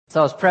So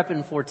I was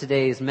prepping for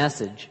today's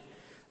message.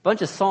 A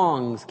bunch of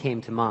songs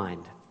came to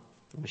mind.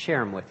 I'm going to share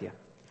them with you.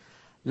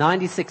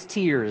 96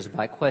 Tears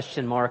by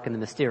Question Mark and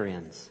the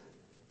Mysterians.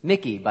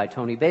 Mickey by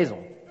Tony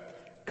Basil.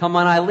 Come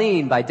On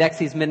Eileen by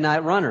Dexy's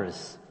Midnight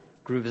Runners.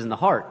 Grooves in the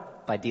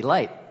Heart by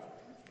Delight.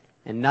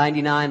 And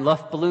 99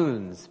 Luft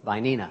Balloons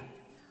by Nina.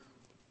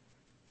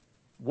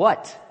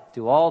 What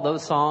do all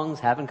those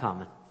songs have in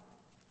common?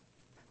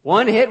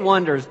 One-hit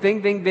wonders. Bing,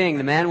 bing, bing.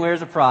 The man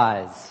wears a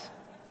prize.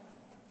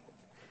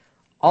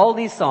 All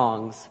these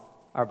songs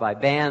are by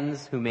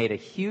bands who made a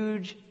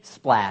huge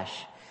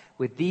splash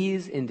with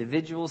these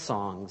individual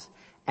songs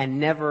and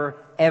never,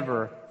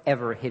 ever,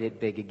 ever hit it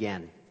big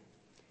again.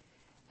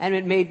 And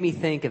it made me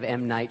think of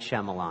M. Night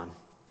Shyamalan.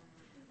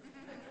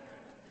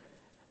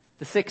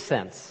 The Sixth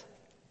Sense.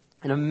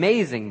 An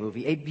amazing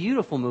movie, a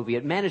beautiful movie.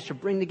 It managed to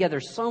bring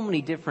together so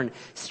many different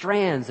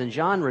strands and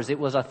genres. It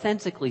was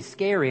authentically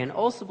scary and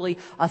also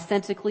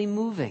authentically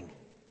moving.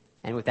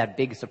 And with that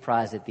big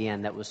surprise at the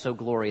end that was so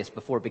glorious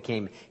before it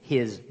became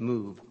his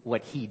move,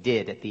 what he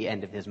did at the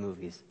end of his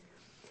movies.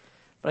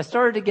 But I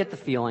started to get the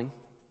feeling,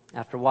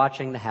 after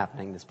watching The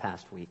Happening this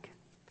past week,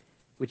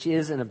 which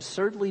is an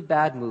absurdly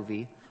bad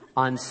movie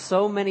on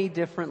so many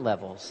different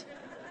levels.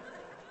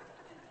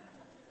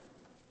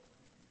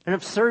 An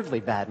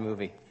absurdly bad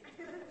movie.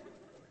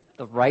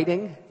 The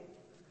writing,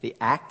 the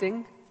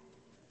acting.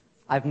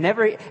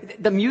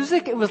 The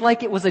music, it was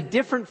like it was a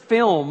different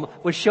film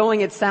was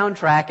showing its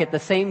soundtrack at the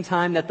same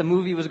time that the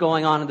movie was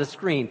going on the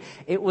screen.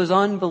 It was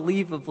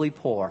unbelievably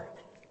poor.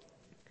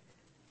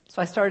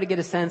 So I started to get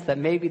a sense that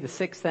maybe The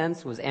Sixth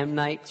Sense was M.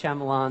 Night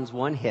Shyamalan's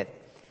one hit.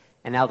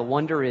 And now the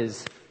wonder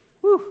is,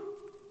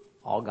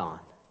 all gone.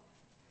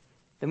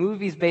 The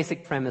movie's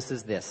basic premise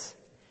is this.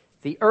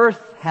 The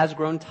earth has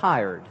grown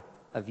tired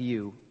of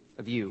you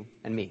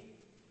and me.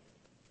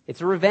 It's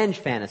a revenge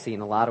fantasy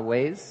in a lot of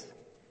ways.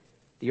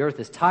 The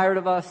earth is tired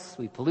of us.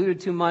 We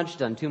polluted too much,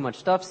 done too much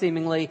stuff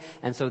seemingly.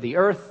 And so the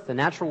earth, the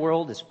natural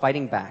world, is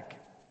fighting back.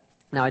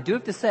 Now I do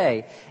have to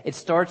say, it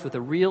starts with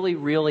a really,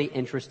 really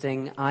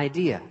interesting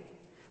idea,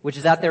 which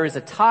is that there is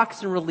a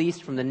toxin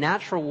released from the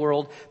natural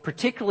world,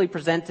 particularly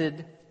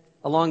presented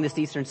along this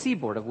eastern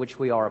seaboard of which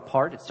we are a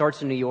part. It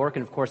starts in New York,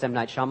 and of course M.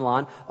 Night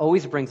Shyamalan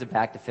always brings it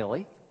back to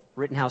Philly.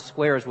 Rittenhouse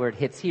Square is where it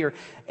hits here.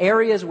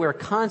 Areas where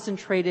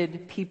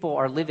concentrated people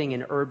are living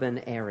in urban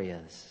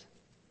areas.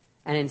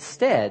 And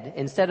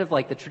instead of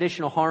like the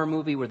traditional horror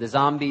movie where the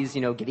zombies,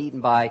 get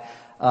eaten by,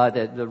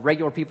 the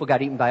regular people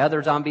got eaten by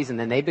other zombies and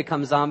then they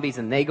become zombies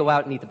and they go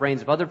out and eat the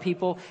brains of other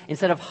people.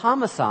 Instead of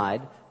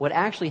homicide, what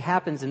actually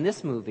happens in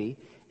this movie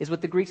is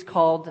what the Greeks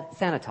called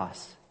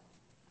thanatos.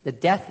 The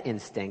death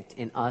instinct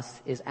in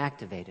us is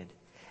activated.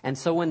 And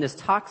so when this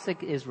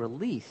toxic is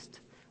released,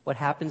 what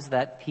happens is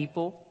that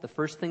people, the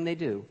first thing they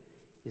do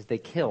is they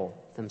kill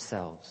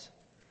themselves.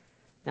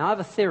 Now I have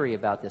a theory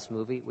about this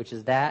movie, which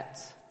is that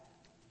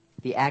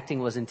the acting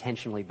was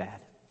intentionally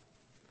bad.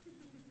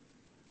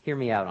 Hear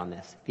me out on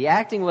this. The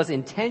acting was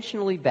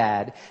intentionally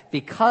bad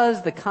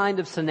because the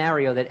kind of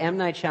scenario that M.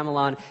 Night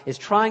Shyamalan is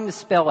trying to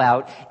spell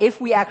out, if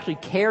we actually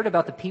cared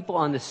about the people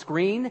on the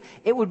screen,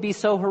 it would be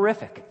so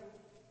horrific.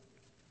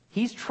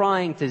 He's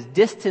trying to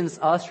distance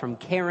us from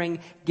caring,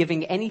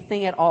 giving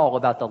anything at all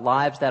about the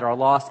lives that are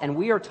lost. And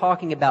we are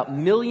talking about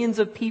millions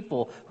of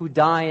people who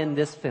die in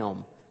this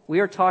film.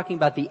 We are talking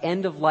about the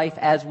end of life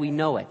as we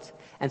know it.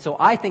 And so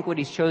I think what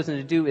he's chosen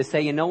to do is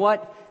say, you know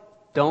what?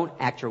 Don't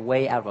act your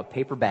way out of a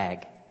paper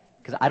bag.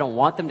 Because I don't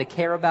want them to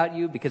care about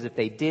you, because if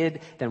they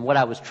did, then what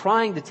I was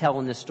trying to tell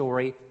in this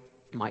story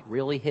might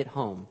really hit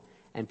home,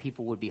 and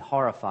people would be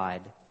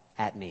horrified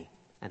at me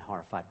and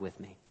horrified with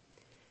me.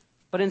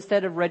 But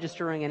instead of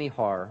registering any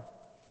horror,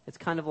 it's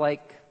kind of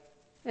like,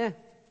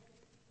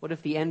 what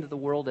if the end of the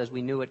world as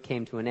we knew it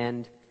came to an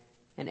end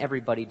and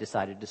everybody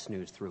decided to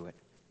snooze through it?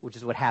 Which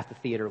is what half the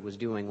theater was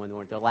doing when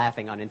they're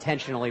laughing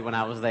unintentionally when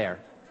I was there.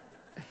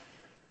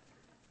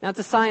 Now it's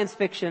a science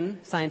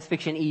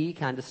fiction-y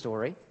kind of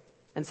story.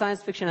 And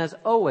science fiction has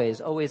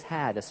always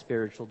had a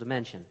spiritual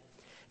dimension.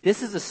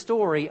 This is a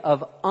story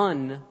of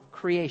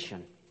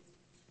uncreation.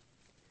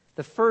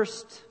 The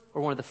first,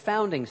 or one of the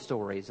founding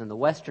stories in the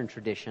Western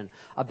tradition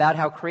about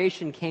how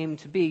creation came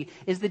to be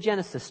is the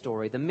Genesis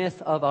story, the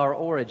myth of our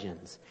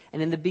origins.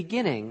 And in the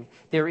beginning,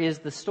 there is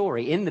the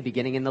story. In the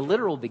beginning, in the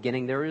literal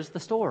beginning, there is the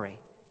story.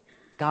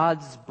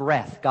 God's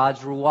breath, God's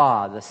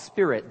ruah, the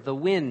spirit, the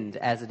wind,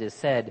 as it is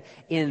said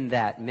in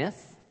that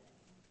myth.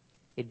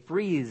 It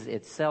breathes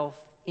itself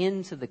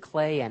into the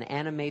clay and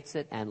animates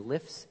it and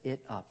lifts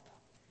it up.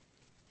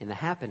 In the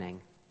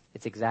happening,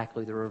 it's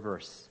exactly the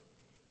reverse.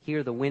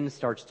 Here the wind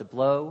starts to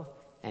blow,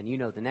 and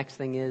the next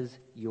thing is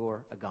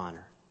you're a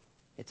goner.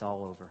 It's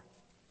all over.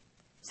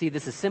 See,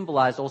 this is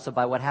symbolized also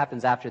by what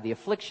happens after the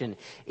affliction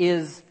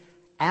is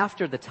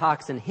after the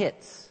toxin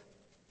hits.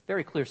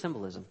 Very clear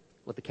symbolism.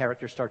 What the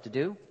characters start to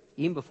do,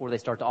 even before they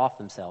start to off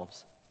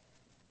themselves.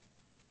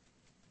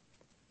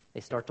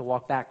 They start to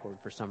walk backward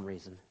for some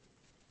reason.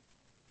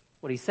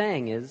 What he's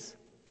saying is,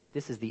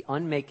 this is the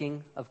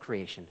unmaking of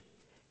creation.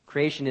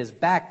 Creation is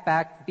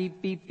back,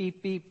 beep, beep,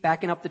 beep, beep,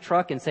 backing up the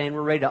truck and saying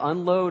we're ready to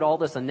unload all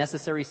this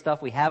unnecessary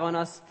stuff we have on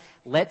us.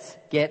 Let's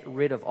get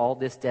rid of all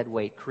this dead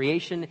weight.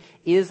 Creation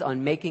is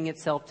unmaking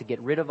itself to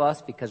get rid of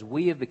us because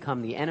we have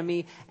become the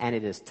enemy, and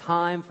it is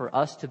time for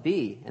us to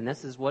be, and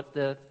this is what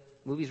the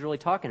movie's really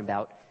talking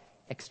about,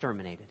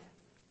 exterminated.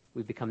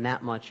 We've become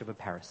that much of a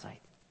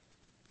parasite.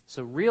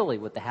 So really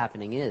what the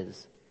happening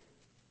is,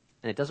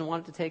 and it doesn't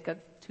want it to take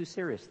it too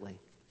seriously,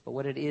 but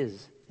what it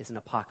is an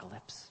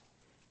apocalypse.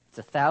 It's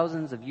a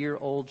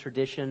thousands-of-year-old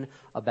tradition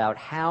about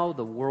how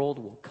the world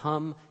will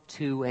come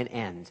to an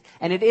end.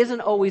 And it isn't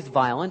always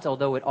violent,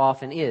 although it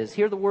often is.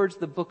 Hear the words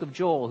of the book of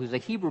Joel, who's a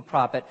Hebrew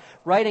prophet,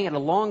 writing at a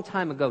long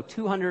time ago,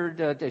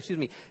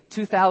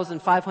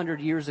 2,500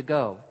 years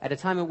ago, at a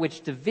time in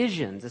which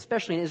divisions,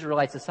 especially in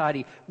Israelite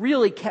society,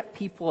 really kept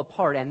people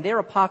apart. And their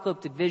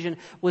apocalyptic vision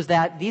was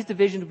that these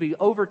divisions would be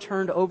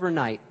overturned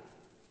overnight.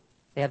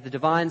 They have the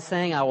divine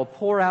saying, I will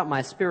pour out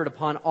my spirit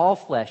upon all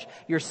flesh.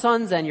 Your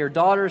sons and your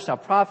daughters shall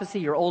prophesy,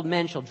 your old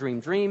men shall dream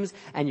dreams,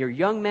 and your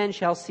young men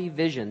shall see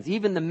visions.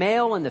 Even the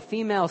male and the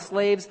female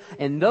slaves,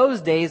 in those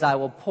days I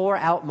will pour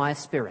out my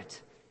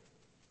spirit.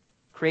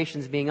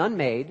 Creation's being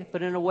unmade,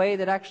 but in a way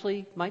that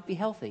actually might be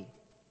healthy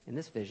in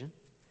this vision.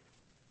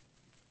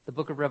 The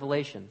book of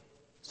Revelation.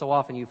 So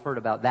often you've heard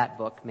about that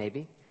book,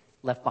 maybe.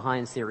 Left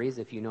Behind series,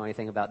 if you know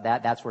anything about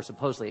that. That's where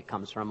supposedly it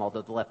comes from,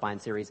 although the Left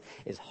Behind series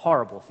is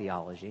horrible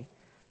theology.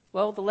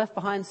 Well, the Left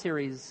Behind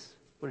series,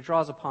 what it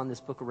draws upon this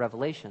book of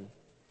Revelation.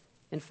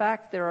 In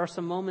fact, there are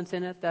some moments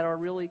in it that are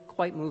really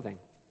quite moving.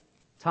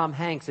 Tom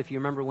Hanks, if you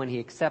remember when he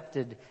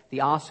accepted the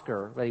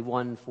Oscar that he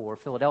won for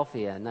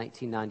Philadelphia in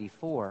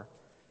 1994,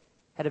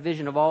 had a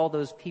vision of all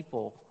those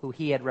people who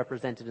he had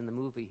represented in the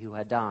movie who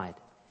had died.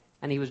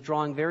 And he was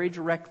drawing very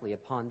directly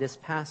upon this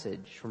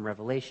passage from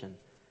Revelation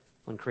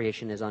when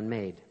creation is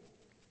unmade.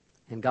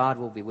 And God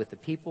will be with the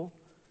people.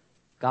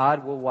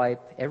 God will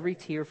wipe every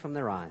tear from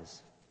their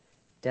eyes.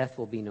 Death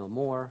will be no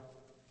more.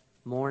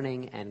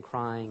 Mourning and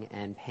crying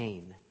and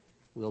pain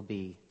will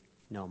be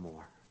no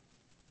more.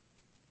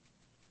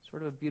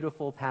 Sort of a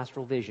beautiful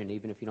pastoral vision,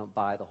 even if you don't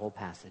buy the whole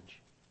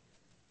passage.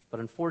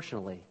 But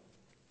unfortunately,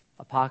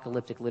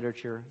 apocalyptic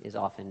literature is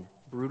often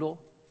brutal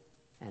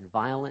and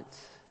violent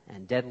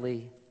and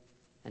deadly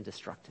and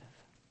destructive.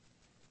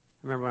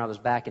 I remember when I was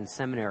back in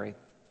seminary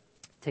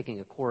taking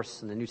a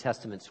course in the New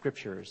Testament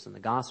scriptures and the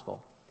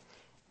gospel,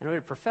 and I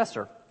had a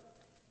professor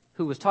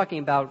who was talking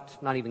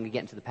about, not even going to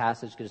get into the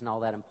passage because it's not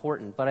all that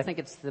important, but I think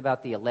it's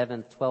about the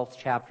 11th, 12th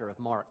chapter of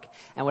Mark.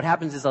 And what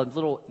happens is a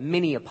little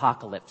mini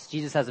apocalypse.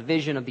 Jesus has a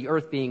vision of the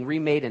earth being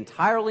remade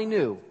entirely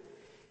new.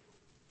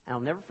 And I'll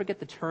never forget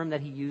the term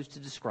that he used to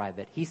describe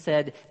it. He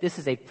said, this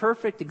is a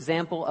perfect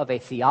example of a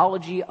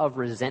theology of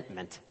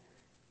resentment.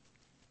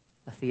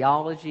 A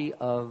theology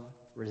of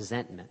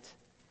resentment.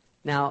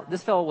 Now,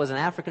 this fellow was an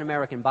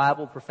African-American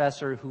Bible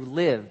professor who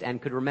lived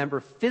and could remember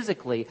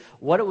physically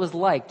what it was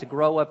like to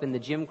grow up in the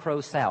Jim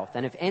Crow South.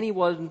 And if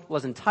anyone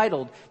was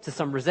entitled to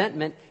some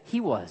resentment, he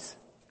was.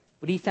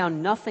 But he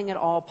found nothing at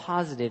all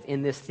positive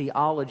in this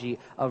theology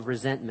of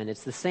resentment.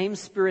 It's the same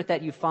spirit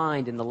that you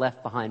find in the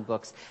Left Behind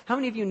books. How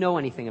many of you know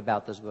anything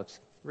about those books?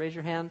 Raise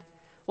your hand.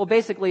 Well,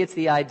 basically, it's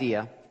the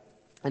idea.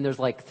 And there's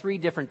like 3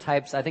 different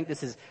types. I think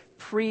this is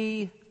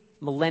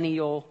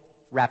pre-millennial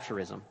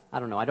rapturism. I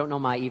don't know. I don't know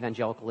my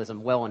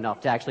evangelicalism well enough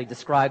to actually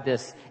describe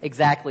this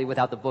exactly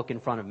without the book in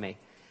front of me.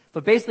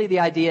 But basically the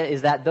idea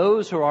is that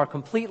those who are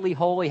completely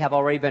holy have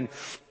already been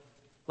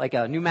like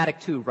a pneumatic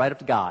tube right up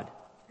to God.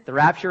 The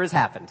rapture has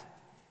happened.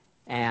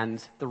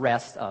 And the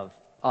rest of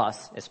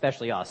us,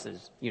 especially us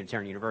as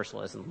Unitarian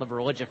Universalists and liberal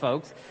religion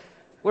folks,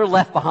 we're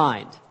left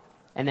behind.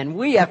 And then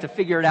we have to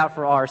figure it out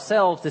for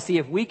ourselves to see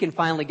if we can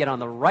finally get on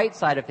the right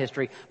side of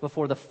history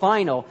before the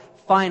final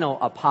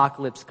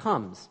apocalypse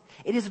comes.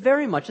 It is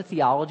very much a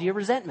theology of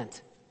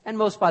resentment. And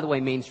most, by the way,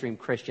 mainstream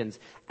Christians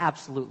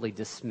absolutely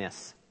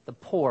dismiss the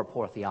poor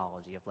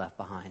theology of Left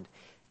Behind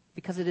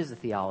because it is a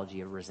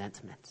theology of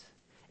resentment.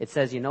 It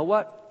says, you know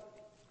what?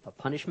 The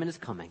punishment is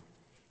coming.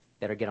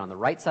 Better get on the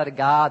right side of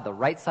God, the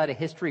right side of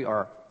history,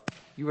 or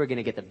you are going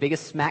to get the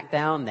biggest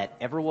smackdown that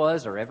ever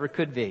was or ever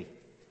could be.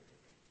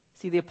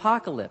 See, the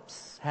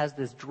apocalypse has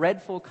this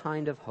dreadful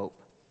kind of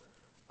hope,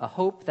 a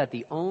hope that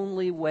the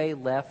only way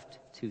left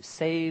to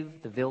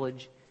save the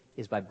village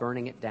is by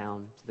burning it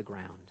down to the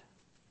ground.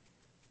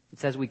 It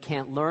says we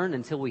can't learn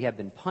until we have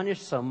been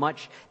punished so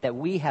much that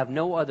we have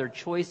no other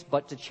choice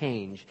but to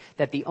change.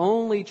 That the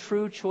only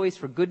true choice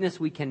for goodness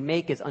we can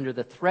make is under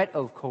the threat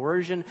of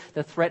coercion,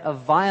 the threat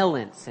of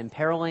violence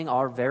imperiling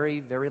our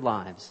very, very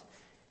lives.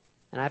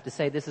 And I have to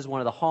say this is one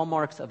of the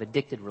hallmarks of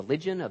addicted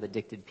religion, of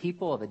addicted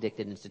people, of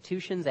addicted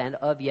institutions, and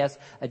of, yes,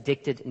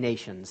 addicted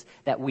nations.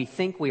 That we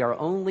think we are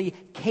only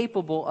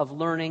capable of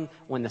learning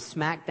when the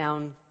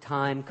smackdown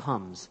time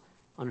comes,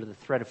 under the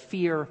threat of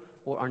fear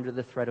or under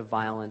the threat of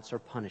violence or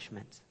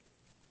punishment.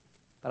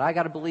 But I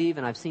got to believe,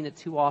 and I've seen it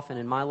too often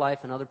in my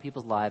life and other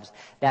people's lives,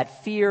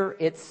 that fear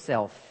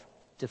itself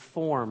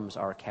deforms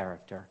our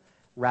character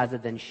rather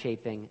than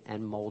shaping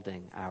and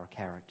molding our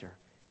character.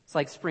 It's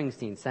like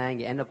Springsteen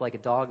saying, you end up like a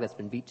dog that's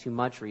been beat too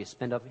much, or you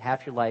spend up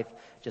half your life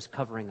just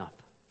covering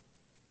up.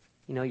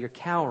 You're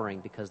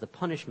cowering because the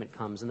punishment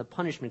comes, and the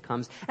punishment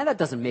comes, and that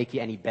doesn't make you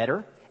any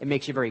better. It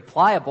makes you very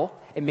pliable.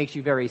 It makes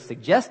you very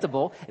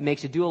suggestible. It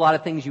makes you do a lot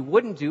of things you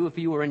wouldn't do if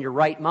you were in your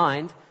right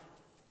mind.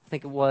 I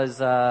think it was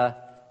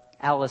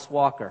Alice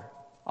Walker,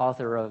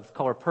 author of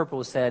Color Purple,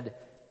 who said,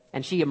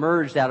 and she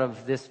emerged out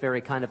of this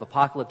very kind of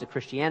apocalyptic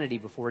Christianity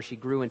before she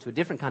grew into a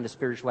different kind of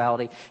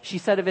spirituality. She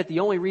said of it, the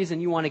only reason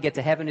you want to get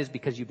to heaven is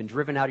because you've been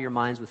driven out of your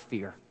minds with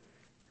fear.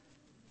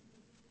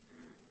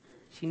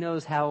 She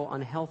knows how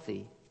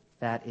unhealthy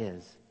that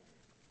is.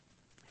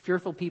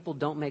 Fearful people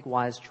don't make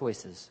wise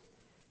choices.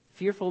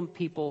 Fearful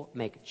people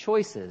make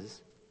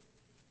choices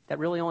that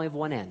really only have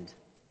one end.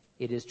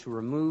 It is to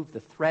remove the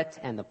threat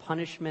and the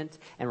punishment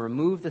and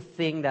remove the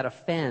thing that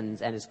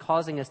offends and is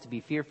causing us to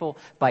be fearful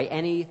by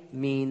any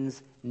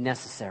means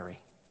necessary.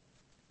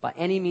 By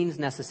any means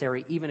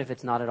necessary, even if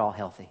it's not at all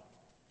healthy.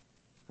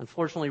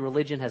 Unfortunately,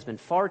 religion has been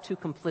far too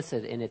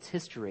complicit in its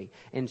history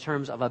in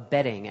terms of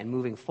abetting and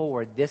moving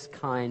forward this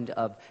kind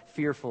of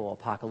fearful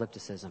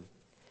apocalypticism.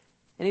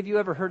 Any of you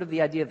ever heard of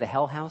the idea of the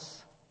Hell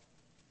House?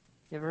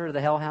 You ever heard of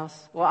the Hell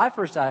House? Well, I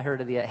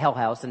heard of the Hell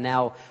House, and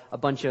now a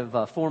bunch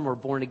of former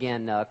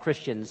born-again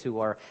Christians who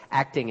are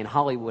acting in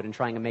Hollywood and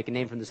trying to make a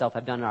name for themselves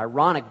have done an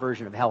ironic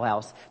version of Hell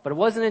House, but it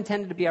wasn't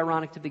intended to be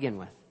ironic to begin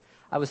with.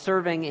 I was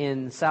serving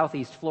in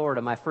Southeast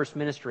Florida, my first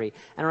ministry,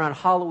 and around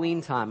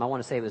Halloween time, I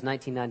want to say it was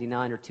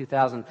 1999 or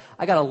 2000,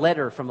 I got a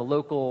letter from a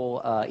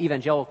local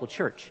evangelical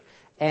church.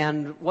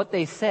 And what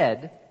they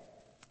said,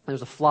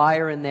 there's a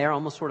flyer in there,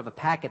 almost sort of a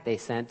packet they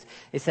sent.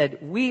 They said,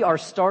 "We are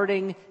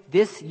starting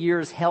this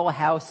year's Hell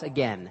House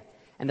again."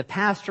 And the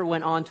pastor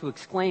went on to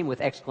exclaim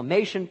with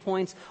exclamation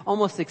points,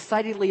 almost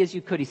excitedly as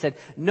you could. He said,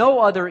 "No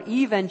other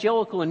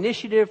evangelical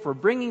initiative for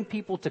bringing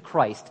people to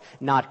Christ,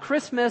 not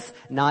Christmas,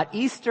 not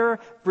Easter,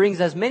 brings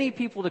as many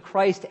people to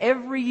Christ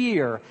every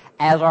year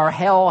as our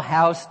Hell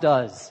House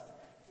does."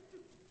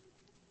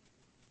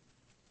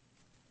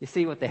 You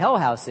see what the Hell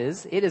House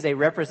is? It is a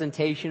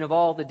representation of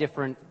all the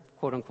different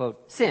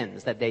quote-unquote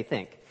sins that they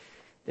think.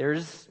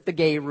 There's the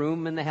gay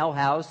room in the Hell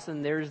House,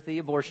 and there's the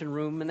abortion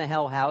room in the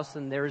Hell House,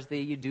 and there's the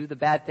you do the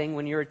bad thing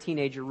when you're a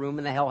teenager room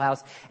in the Hell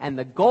House. And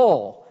the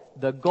goal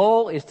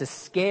is to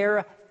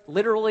scare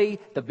literally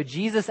the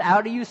bejesus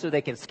out of you so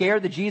they can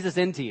scare the Jesus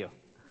into you.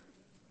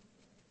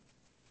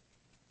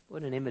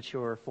 What an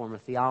immature form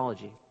of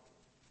theology.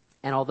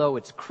 And although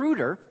it's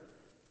cruder,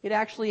 it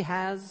actually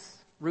has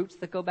roots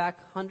that go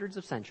back hundreds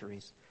of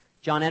centuries.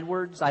 John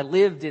Edwards, I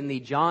lived in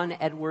the John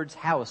Edwards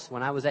house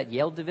when I was at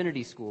Yale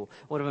Divinity School,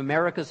 one of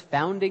America's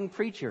founding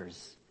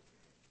preachers.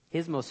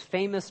 His most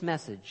famous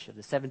message of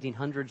the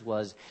 1700s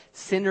was,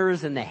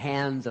 "Sinners in the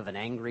hands of an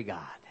angry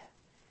God."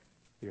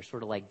 We were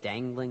sort of like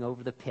dangling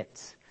over the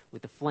pits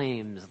with the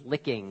flames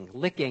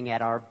licking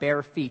at our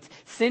bare feet,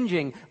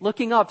 singeing,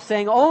 looking up,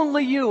 saying,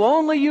 only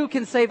you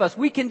can save us.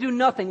 We can do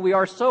nothing. We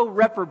are so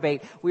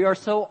reprobate. We are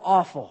so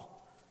awful.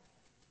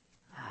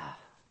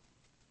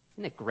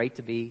 Isn't it great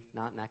to be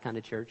not in that kind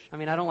of church? I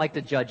mean, I don't like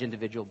to judge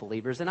individual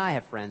believers, and I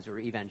have friends who are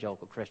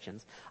evangelical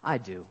Christians. I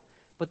do.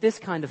 But this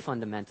kind of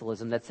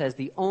fundamentalism that says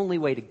the only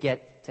way to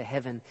get to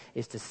heaven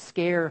is to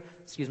scare,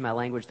 excuse my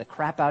language, the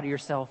crap out of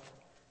yourself,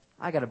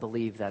 I got to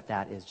believe that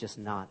that is just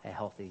not a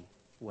healthy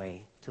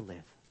way to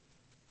live.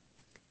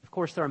 Of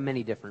course, there are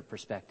many different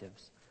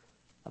perspectives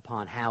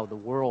upon how the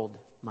world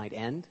might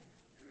end,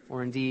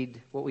 or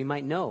indeed what we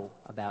might know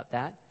about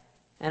that.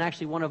 And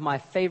actually, one of my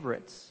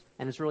favorites,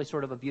 and it's really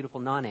sort of a beautiful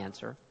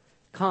non-answer,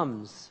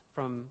 comes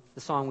from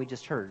the song we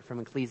just heard from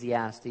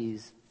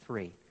Ecclesiastes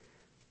 3.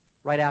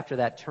 Right after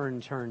that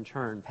turn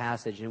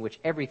passage in which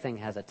everything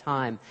has a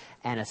time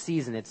and a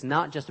season. It's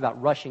not just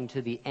about rushing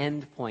to the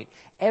end point.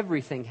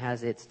 Everything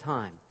has its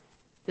time.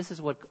 This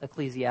is what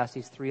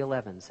Ecclesiastes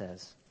 3:11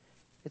 says.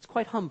 It's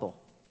quite humble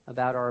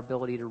about our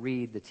ability to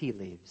read the tea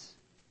leaves.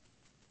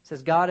 It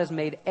says, God has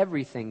made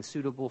everything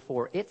suitable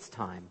for its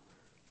time.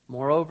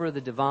 Moreover,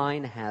 the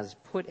divine has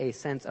put a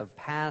sense of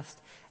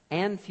past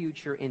and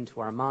future into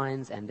our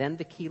minds. And then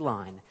the key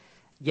line,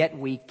 yet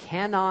we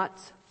cannot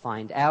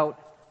find out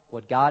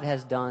what God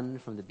has done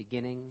from the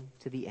beginning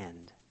to the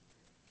end.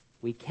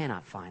 We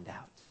cannot find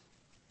out.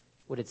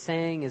 What it's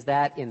saying is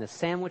that in the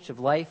sandwich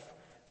of life,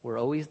 we're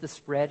always the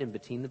spread in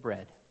between the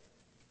bread.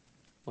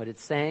 What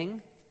it's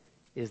saying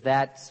is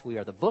that we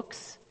are the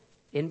books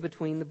in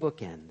between the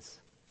bookends.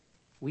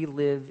 We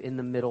live in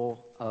the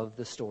middle of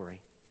the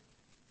story.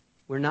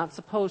 We're not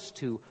supposed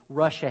to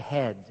rush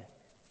ahead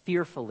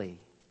fearfully,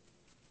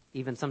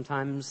 even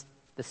sometimes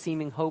the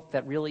seeming hope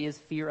that really is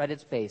fear at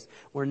its base.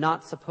 We're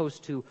not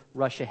supposed to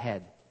rush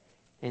ahead.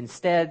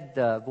 Instead,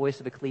 the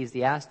voice of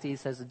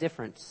Ecclesiastes has a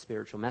different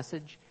spiritual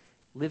message.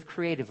 Live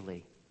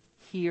creatively,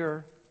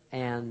 here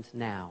and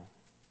now,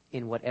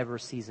 in whatever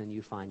season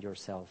you find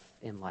yourself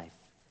in life.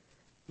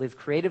 Live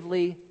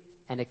creatively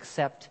and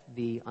accept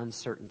the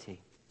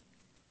uncertainty.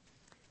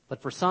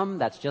 But for some,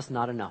 that's just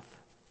not enough.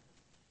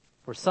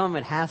 For some,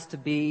 it has to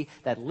be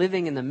that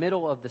living in the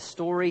middle of the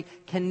story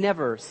can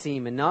never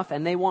seem enough,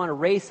 and they want to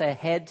race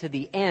ahead to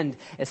the end,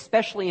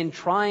 especially in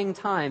trying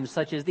times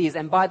such as these.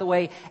 And by the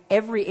way,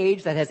 every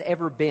age that has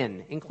ever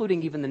been,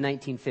 including even the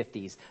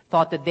 1950s,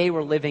 thought that they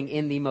were living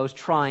in the most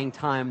trying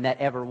time that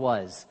ever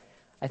was.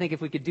 I think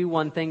if we could do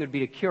one thing, it would be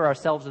to cure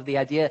ourselves of the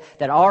idea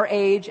that our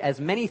age, as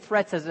many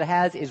threats as it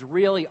has, is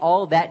really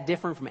all that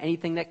different from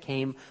anything that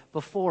came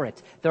before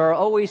it. There are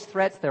always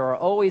threats, there are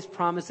always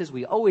promises,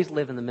 we always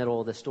live in the middle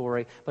of the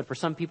story, but for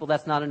some people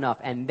that's not enough,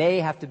 and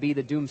they have to be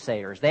the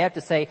doomsayers. They have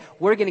to say,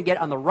 we're going to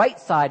get on the right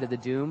side of the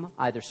doom,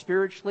 either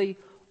spiritually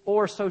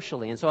or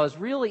socially. And so I was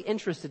really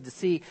interested to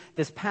see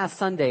this past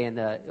Sunday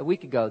a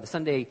week ago, the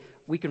Sunday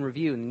Week in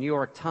Review in the New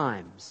York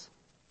Times.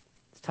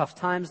 Tough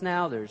times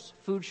now. There's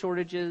food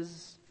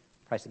shortages.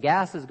 Price of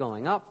gas is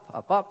going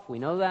up. We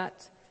know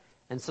that.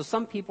 And so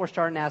some people are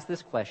starting to ask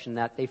this question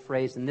that they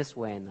phrased in this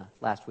way in the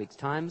last week's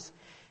Times.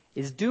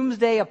 Is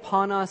doomsday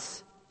upon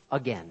us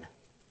again?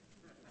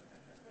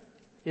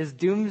 Is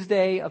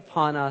doomsday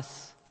upon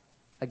us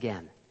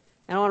again?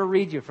 And I want to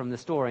read you from the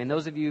story. And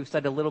those of you who've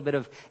studied a little bit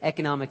of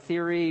economic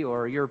theory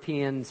or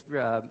European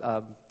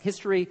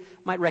history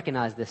might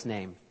recognize this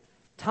name.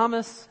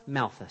 Thomas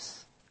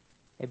Malthus.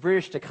 A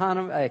British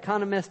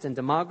economist and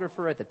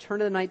demographer at the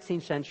turn of the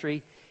 19th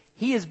century,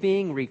 he is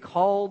being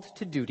recalled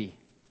to duty.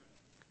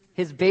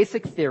 His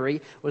basic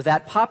theory was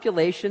that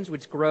populations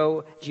which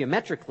grow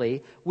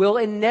geometrically will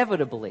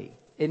inevitably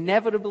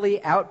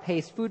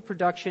outpace food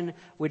production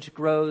which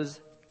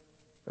grows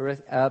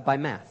by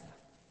math.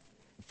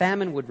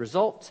 Famine would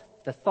result.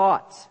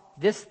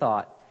 This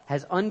thought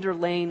has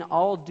underlain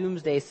all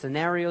doomsday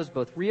scenarios,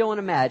 both real and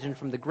imagined,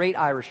 from the Great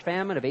Irish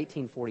Famine of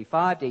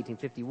 1845 to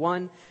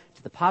 1851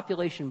 to the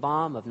population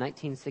bomb of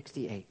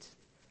 1968.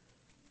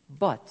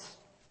 But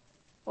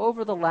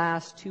over the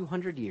last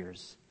 200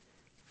 years,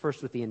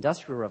 first with the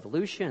Industrial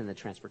Revolution and the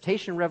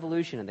Transportation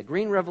Revolution and the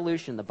Green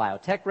Revolution, the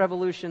Biotech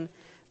Revolution,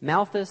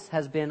 Malthus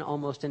has been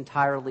almost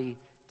entirely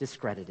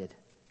discredited.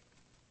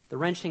 The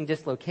wrenching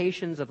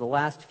dislocations of the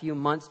last few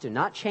months do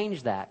not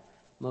change that,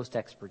 most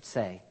experts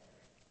say.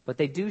 But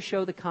they do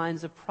show the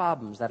kinds of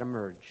problems that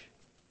emerge.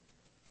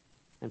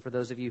 And for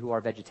those of you who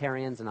are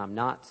vegetarians, and I'm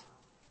not,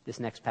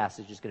 this next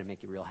passage is going to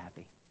make you real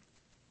happy.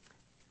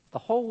 The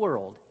whole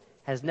world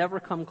has never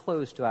come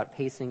close to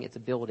outpacing its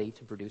ability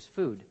to produce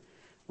food.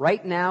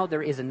 Right now,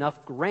 there is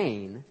enough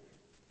grain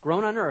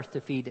grown on Earth to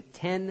feed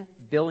 10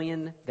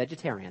 billion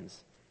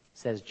vegetarians,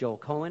 says Joel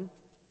Cohen,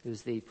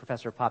 who's the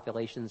professor of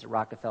populations at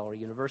Rockefeller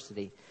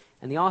University,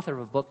 and the author of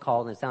a book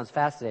called, and it sounds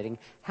fascinating,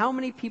 How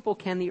Many People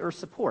Can the Earth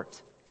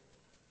Support?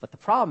 But the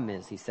problem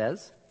is, he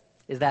says,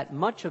 is that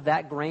much of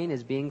that grain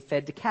is being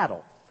fed to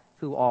cattle,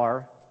 who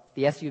are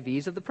the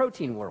SUVs of the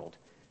protein world,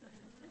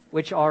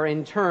 which are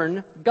in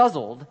turn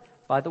guzzled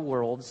by the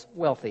world's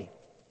wealthy.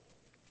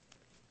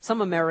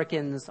 Some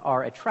Americans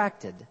are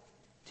attracted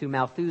to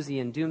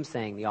Malthusian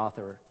doomsaying, the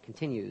author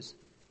continues.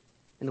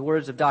 In the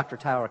words of Dr.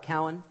 Tyler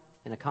Cowen,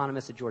 an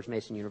economist at George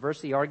Mason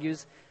University, he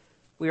argues,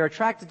 we are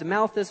attracted to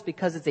Malthus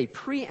because it's a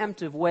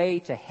preemptive way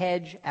to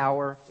hedge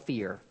our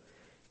fear.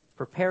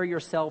 Prepare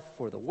yourself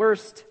for the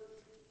worst,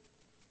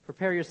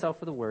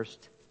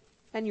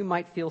 and you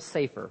might feel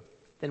safer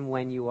than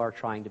when you are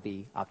trying to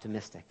be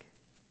optimistic.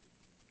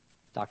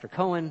 Dr.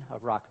 Cohen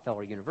of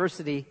Rockefeller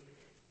University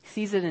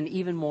sees it in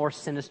even more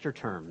sinister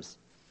terms.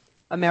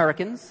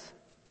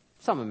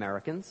 Some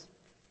Americans,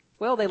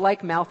 well, they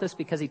like Malthus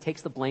because he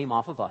takes the blame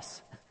off of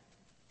us.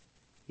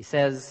 He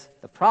says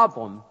the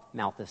problem,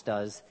 Malthus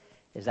does,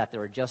 is that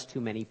there are just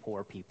too many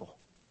poor people.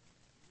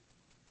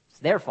 It's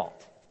their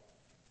fault,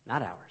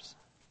 not ours.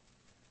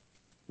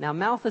 Now,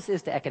 Malthus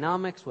is to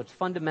economics what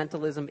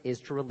fundamentalism is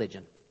to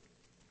religion.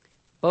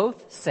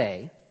 Both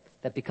say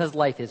that because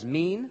life is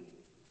mean,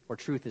 or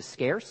truth is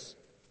scarce,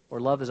 or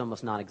love is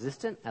almost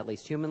non-existent, at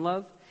least human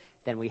love,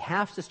 then we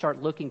have to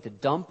start looking to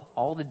dump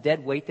all the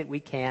dead weight that we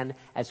can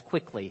as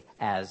quickly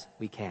as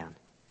we can.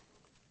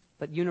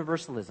 But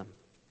universalism,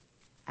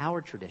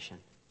 our tradition,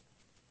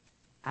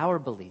 our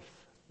belief,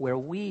 where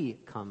we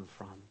come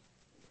from,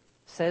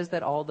 says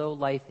that although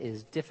life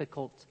is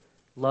difficult,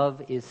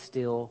 love is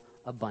still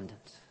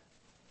abundant.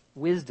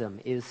 Wisdom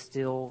is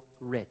still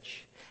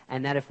rich.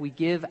 And that if we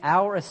give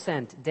our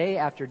assent day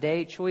after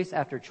day, choice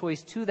after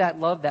choice to that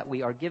love that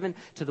we are given,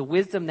 to the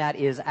wisdom that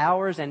is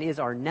ours and is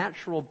our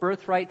natural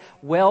birthright,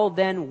 well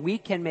then we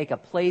can make a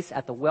place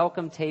at the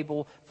welcome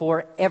table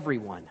for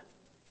everyone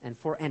and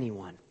for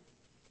anyone.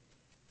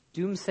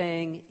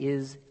 Doomsaying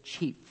is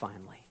cheap,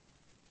 finally,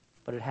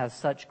 but it has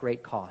such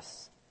great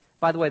costs.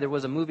 By the way, there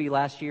was a movie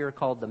last year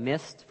called The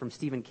Mist from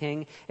Stephen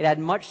King. It had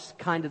much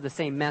kind of the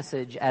same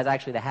message as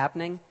actually The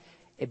Happening.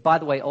 It, by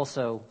the way,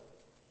 also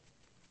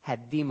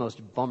had the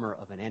most bummer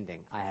of an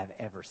ending I have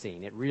ever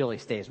seen. It really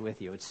stays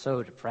with you. It's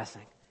so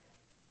depressing.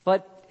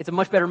 But it's a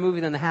much better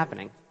movie than The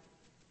Happening.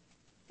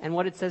 And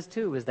what it says,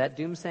 too, is that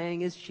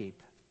doomsaying is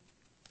cheap,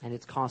 and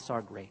its costs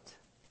are great.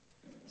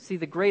 See,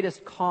 the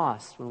greatest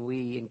cost when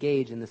we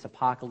engage in this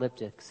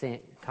apocalyptic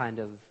kind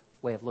of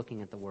way of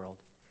looking at the world,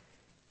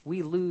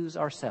 we lose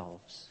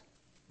ourselves.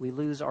 We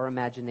lose our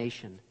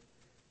imagination.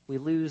 We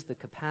lose the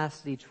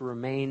capacity to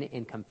remain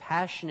in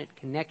compassionate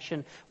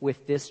connection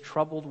with this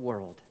troubled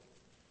world.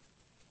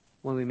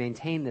 When we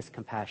maintain this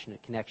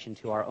compassionate connection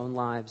to our own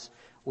lives,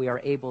 we are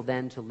able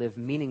then to live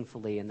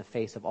meaningfully in the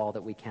face of all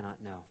that we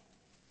cannot know.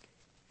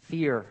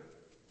 Fear,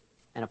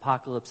 and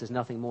apocalypse is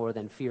nothing more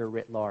than fear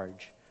writ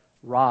large,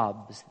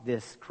 robs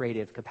this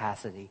creative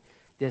capacity,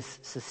 this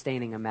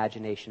sustaining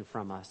imagination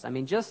from us. I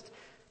mean, just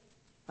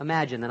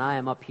imagine that I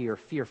am up here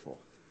fearful.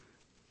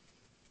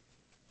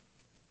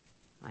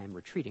 I am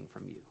retreating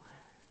from you.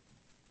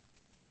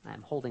 I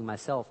am holding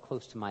myself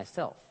close to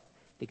myself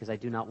because I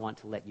do not want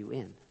to let you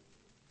in.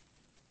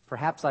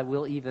 Perhaps I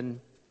will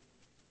even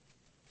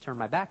turn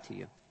my back to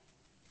you.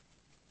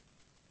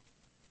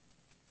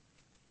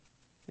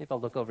 Maybe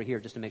I'll look over here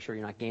just to make sure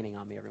you're not gaining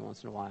on me every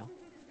once in a while.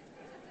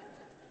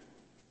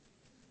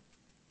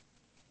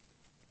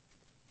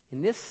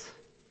 In this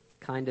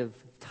kind of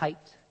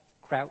tight,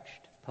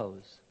 crouched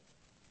pose,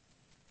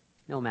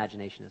 no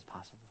imagination is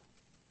possible.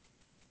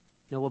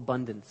 No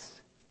abundance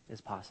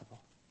is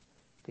possible.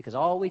 Because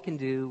all we can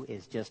do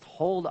is just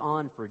hold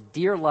on for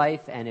dear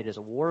life, and it is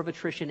a war of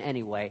attrition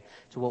anyway,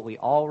 to what we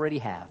already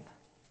have.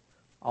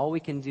 All we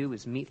can do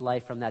is meet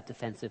life from that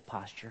defensive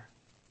posture,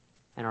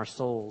 and our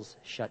souls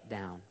shut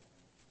down.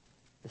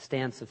 The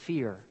stance of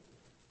fear,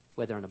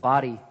 whether in a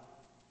body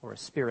or a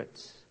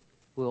spirit,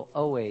 will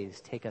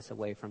always take us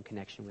away from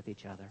connection with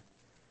each other.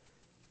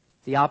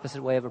 The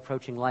opposite way of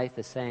approaching life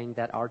is saying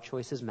that our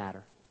choices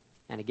matter.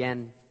 And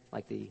again,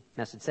 like the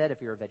message said,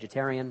 if you're a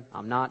vegetarian,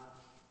 I'm not.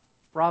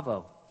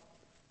 Bravo.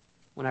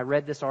 When I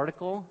read this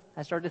article,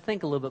 I started to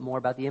think a little bit more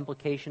about the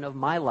implication of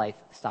my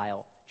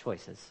lifestyle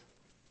choices.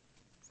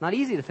 It's not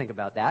easy to think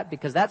about that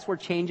because that's where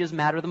changes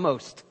matter the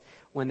most,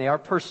 when they are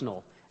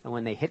personal and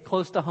when they hit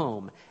close to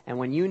home, and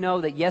when you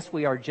know that, yes,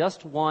 we are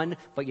just one,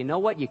 but you know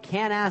what? You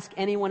can't ask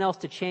anyone else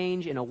to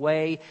change in a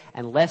way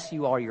unless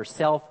you are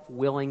yourself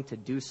willing to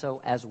do so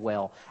as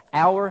well.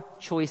 Our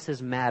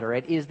choices matter.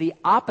 It is the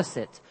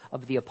opposite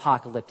of the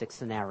apocalyptic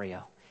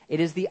scenario. It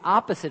is the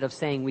opposite of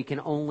saying we can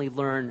only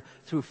learn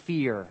through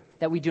fear,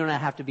 that we do not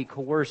have to be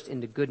coerced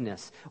into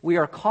goodness. We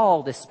are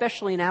called,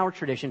 especially in our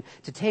tradition,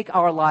 to take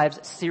our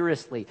lives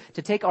seriously,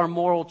 to take our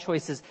moral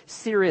choices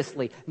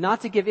seriously,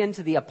 not to give in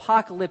to the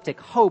apocalyptic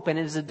hope, and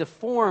it is a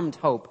deformed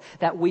hope,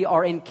 that we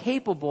are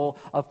incapable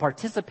of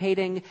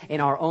participating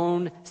in our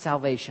own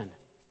salvation.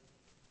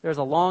 There's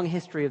a long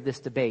history of this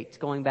debate,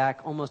 going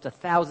back almost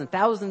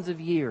thousands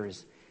of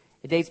years.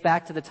 It dates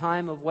back to the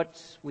time of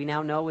what we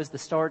now know is the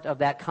start of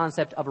that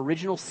concept of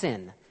original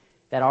sin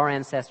that our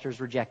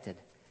ancestors rejected.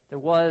 There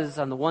was,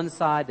 on the one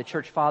side, the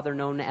church father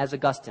known as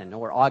Augustine,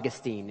 or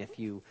Augustine if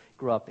you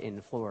grew up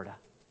in Florida.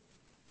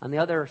 On the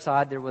other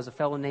side, there was a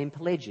fellow named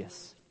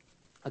Pelagius.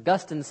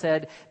 Augustine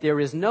said,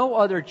 there is no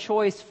other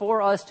choice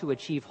for us to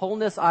achieve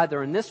wholeness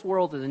either in this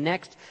world or the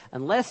next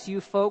unless you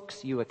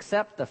folks, you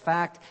accept the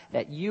fact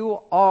that you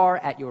are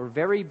at your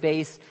very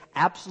base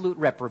absolute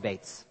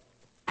reprobates.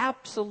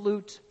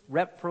 Absolute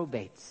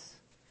reprobates.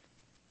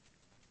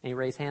 Any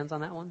raise hands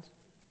on that one?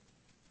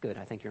 Good,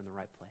 I think you're in the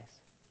right place.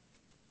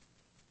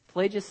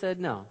 Pelagius said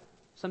no,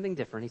 something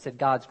different. He said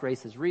God's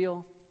grace is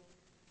real,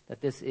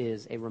 that this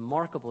is a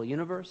remarkable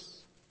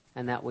universe,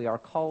 and that we are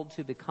called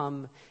to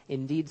become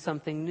indeed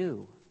something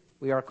new.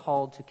 We are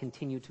called to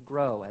continue to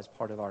grow as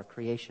part of our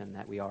creation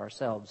that we are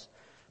ourselves.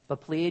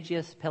 But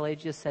Pelagius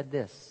said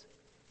this,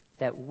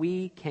 that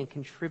we can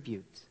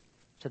contribute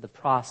to the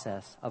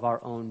process of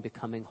our own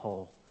becoming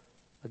whole.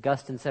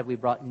 Augustine said we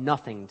brought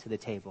nothing to the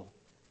table.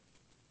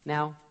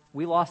 Now,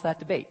 we lost that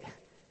debate.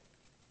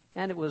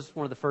 And it was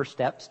one of the first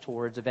steps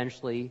towards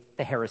eventually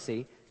the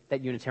heresy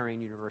that Unitarian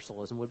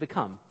Universalism would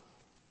become.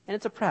 And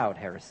it's a proud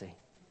heresy.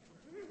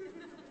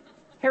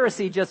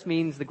 Heresy just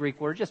means, the Greek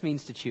word just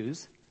means to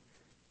choose.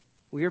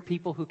 We are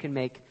people who can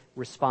make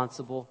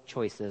responsible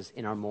choices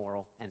in our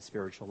moral and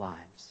spiritual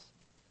lives.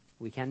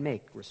 We can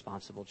make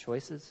responsible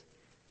choices.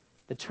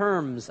 The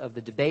terms of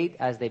the debate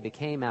as they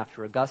became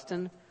after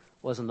Augustine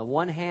was, on the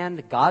one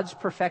hand, God's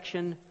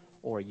perfection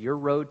or your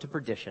road to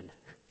perdition.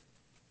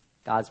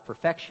 God's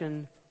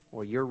perfection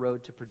or your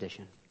road to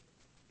perdition.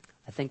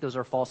 I think those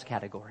are false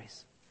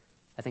categories.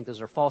 I think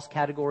those are false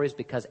categories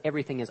because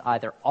everything is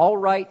either all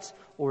right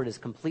or it is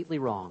completely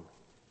wrong.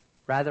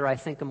 Rather, I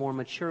think a more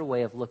mature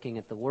way of looking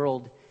at the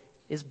world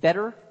is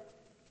better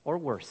or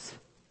worse.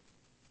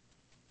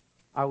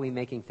 Are we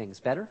making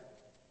things better?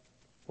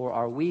 Or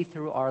are we,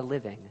 through our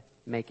living,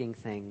 making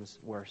things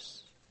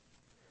worse?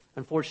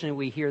 Unfortunately,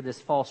 we hear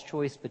this false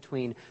choice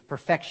between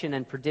perfection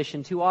and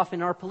perdition too often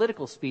in our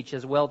political speech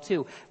as well,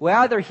 too. We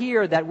either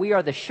hear that we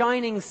are the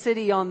shining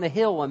city on the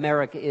hill,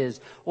 America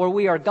is, or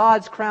we are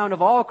God's crown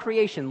of all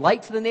creation,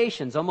 light to the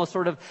nations, almost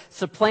sort of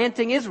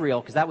supplanting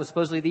Israel, because that was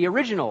supposedly the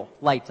original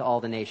light to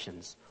all the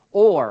nations.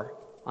 Or,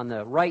 on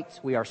the right,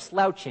 we are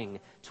slouching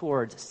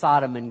towards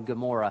Sodom and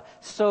Gomorrah,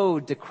 so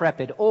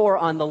decrepit. Or,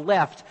 on the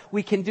left,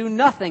 we can do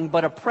nothing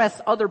but oppress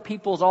other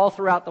peoples all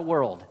throughout the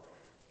world.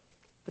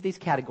 But these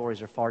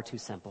categories are far too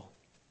simple.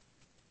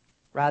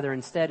 Rather,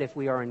 instead, if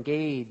we are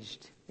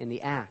engaged in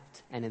the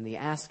act and in the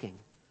asking,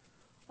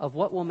 of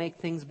what will make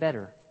things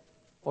better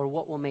or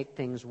what will make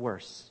things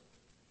worse,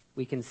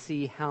 we can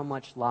see how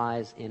much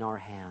lies in our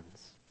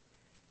hands.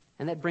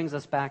 And that brings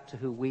us back to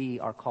who we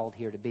are called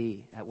here to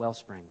be at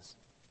Wellsprings.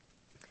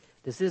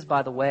 This is,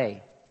 by the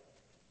way,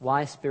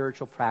 why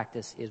spiritual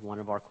practice is one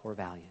of our core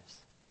values.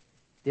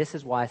 This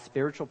is why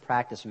spiritual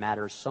practice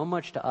matters so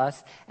much to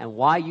us, and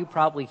why you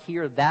probably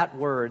hear that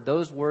word,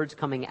 those words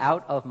coming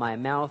out of my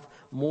mouth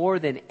more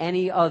than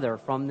any other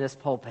from this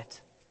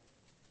pulpit.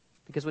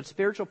 Because what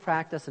spiritual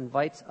practice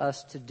invites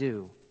us to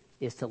do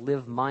is to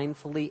live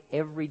mindfully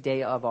every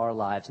day of our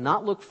lives,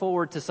 not look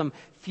forward to some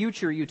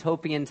future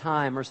utopian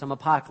time or some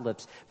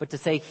apocalypse, but to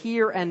say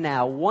here and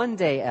now, one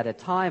day at a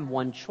time,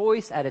 one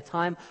choice at a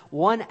time,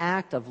 one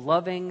act of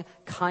loving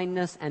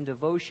kindness and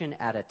devotion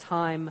at a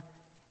time.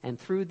 And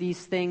through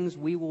these things,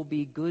 we will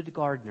be good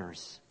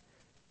gardeners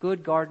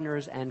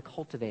and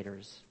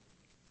cultivators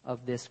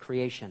of this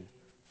creation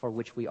for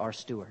which we are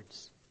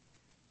stewards.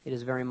 It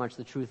is very much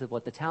the truth of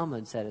what the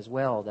Talmud said as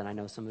well, that I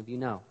know some of you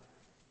know,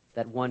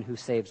 that one who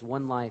saves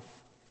one life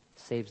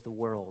saves the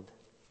world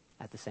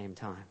at the same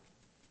time.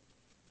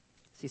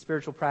 See,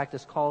 spiritual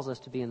practice calls us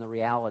to be in the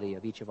reality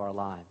of each of our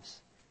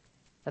lives.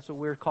 That's what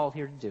we're called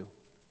here to do,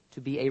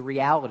 to be a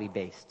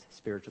reality-based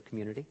spiritual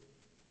community.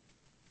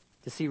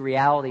 To see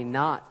reality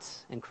not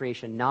and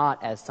creation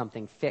not as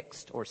something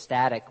fixed or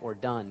static or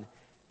done,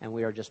 and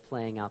we are just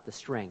playing out the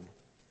string.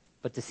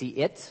 But to see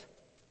it,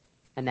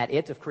 and that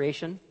it of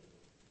creation,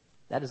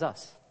 that is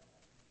us.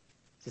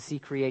 To see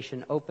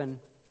creation open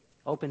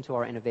to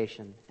our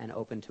innovation and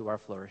open to our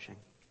flourishing.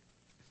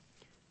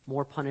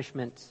 More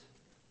punishment,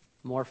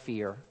 more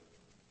fear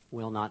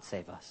will not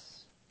save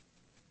us.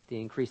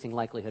 The increasing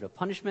likelihood of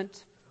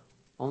punishment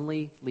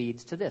only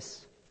leads to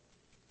this,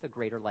 the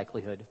greater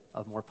likelihood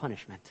of more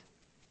punishment.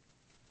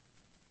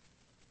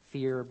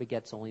 Fear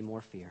begets only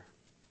more fear.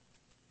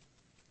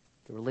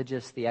 The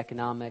religious, the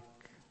economic,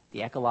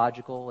 the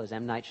ecological, as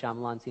M. Night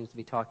Shyamalan seems to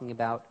be talking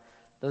about,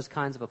 those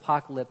kinds of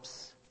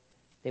apocalypse,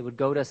 they would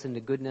goad us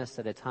into goodness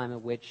at a time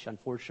at which,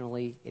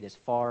 unfortunately, it is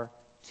far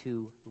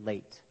too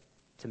late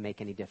to make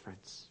any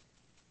difference.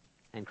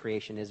 And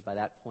creation is, by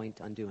that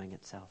point, undoing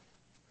itself.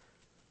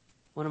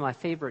 One of my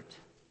favorite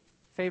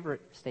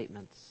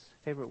statements,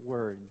 favorite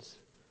words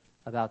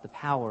about the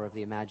power of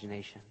the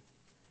imagination,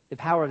 the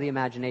power of the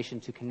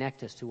imagination to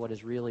connect us to what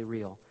is really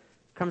real,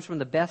 comes from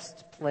the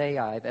best play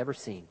I've ever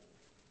seen,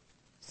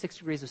 6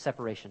 Degrees of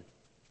Separation.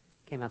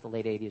 Came out the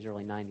late 80s,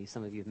 early 90s.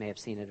 Some of you may have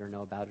seen it or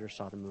know about it or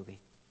saw the movie.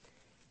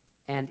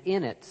 And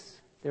in it,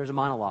 there's a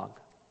monologue,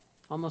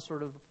 almost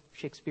sort of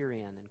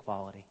Shakespearean in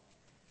quality.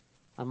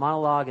 A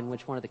monologue in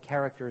which one of the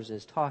characters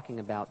is talking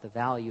about the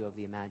value of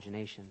the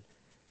imagination,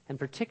 and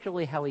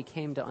particularly how he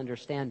came to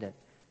understand it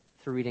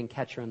through reading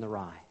Catcher in the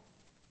Rye.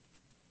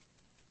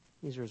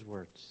 These are his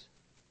words.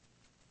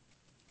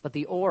 But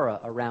the aura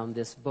around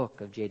this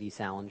book of J.D.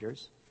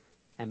 Salinger's,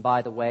 and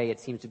by the way, it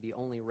seems to be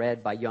only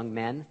read by young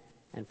men,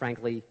 and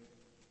frankly,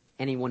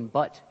 anyone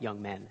but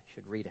young men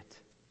should read it.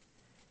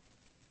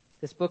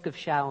 This book of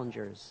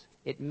Salinger's,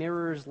 it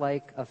mirrors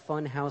like a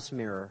funhouse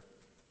mirror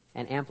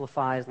and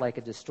amplifies like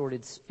a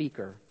distorted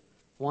speaker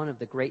one of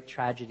the great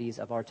tragedies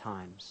of our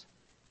times,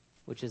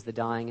 which is the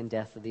dying and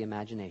death of the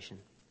imagination.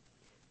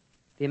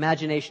 The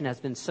imagination has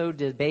been so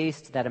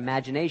debased that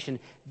imagination,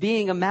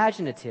 being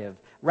imaginative,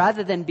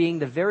 rather than being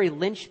the very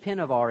linchpin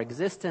of our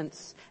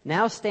existence,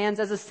 now stands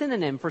as a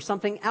synonym for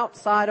something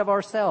outside of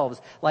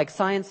ourselves, like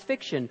science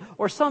fiction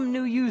or some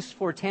new use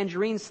for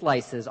tangerine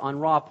slices on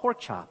raw pork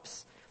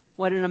chops.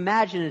 What an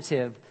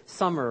imaginative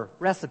summer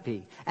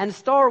recipe. And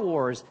Star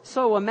Wars,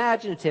 so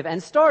imaginative.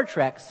 And Star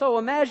Trek, so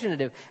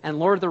imaginative. And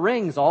Lord of the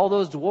Rings, all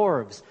those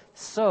dwarves,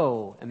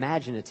 so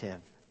imaginative.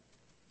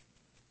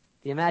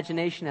 The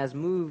imagination has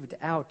moved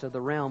out of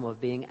the realm of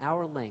being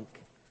our link,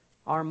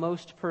 our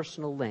most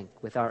personal link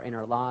with our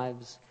inner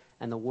lives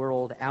and the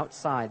world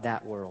outside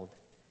that world,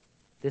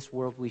 this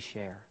world we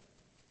share.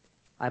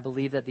 I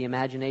believe that the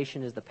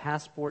imagination is the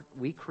passport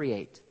we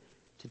create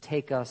to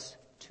take us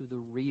to the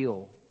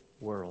real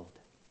world.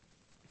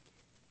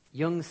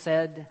 Jung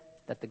said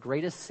that the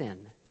greatest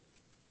sin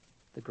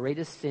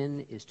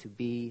is to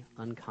be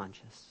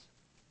unconscious.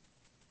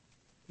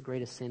 The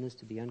greatest sin is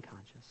to be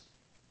unconscious.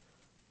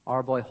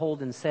 Our boy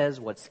Holden says,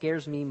 what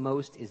scares me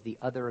most is the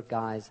other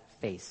guy's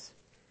face.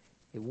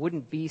 It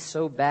wouldn't be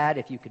so bad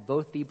if you could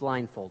both be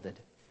blindfolded.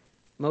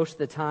 Most of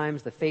the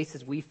times, the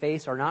faces we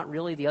face are not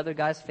really the other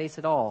guy's face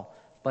at all,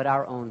 but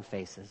our own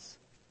faces.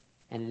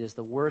 And it is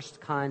the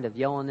worst kind of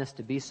yellowness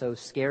to be so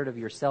scared of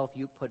yourself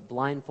you put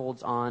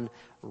blindfolds on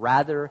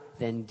rather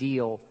than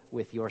deal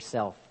with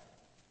yourself.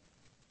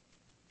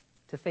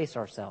 To face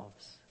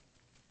ourselves.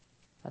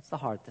 That's the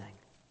hard thing.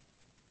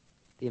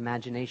 The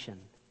imagination.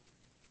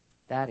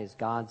 That is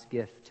God's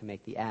gift to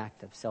make the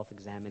act of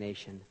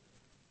self-examination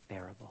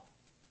bearable.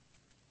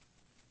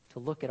 To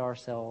look at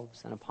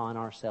ourselves and upon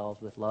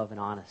ourselves with love and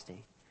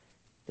honesty.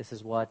 This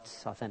is what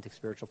authentic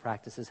spiritual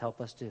practices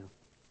help us do.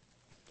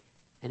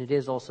 And it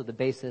is also the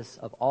basis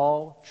of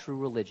all true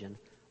religion.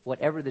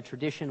 Whatever the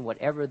tradition,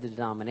 whatever the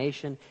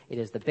denomination, it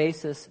is the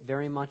basis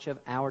very much of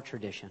our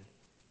tradition.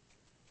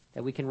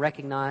 That we can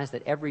recognize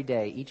that every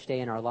day, each day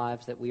in our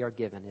lives that we are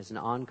given is an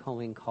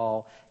ongoing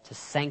call to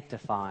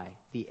sanctify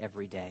the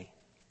everyday.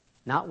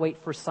 Not wait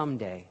for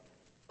someday,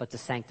 but to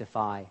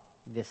sanctify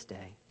this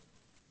day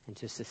and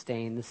to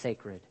sustain the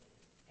sacred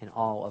in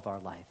all of our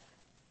life.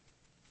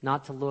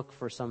 Not to look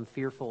for some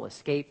fearful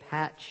escape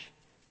hatch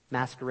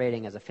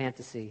masquerading as a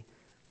fantasy,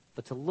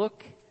 but to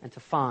look and to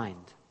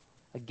find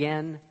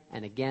again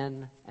and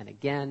again and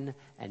again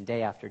and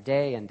day after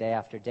day and day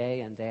after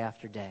day and day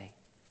after day.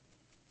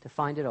 To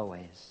find it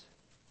always,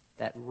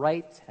 that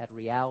right at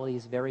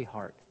reality's very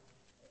heart,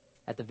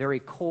 at the very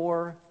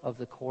core of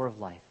the core of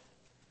life,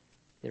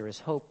 there is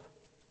hope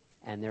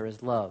and there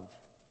is love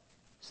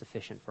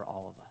sufficient for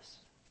all of us.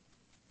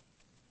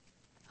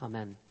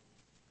 Amen.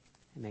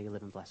 And may you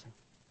live in blessing.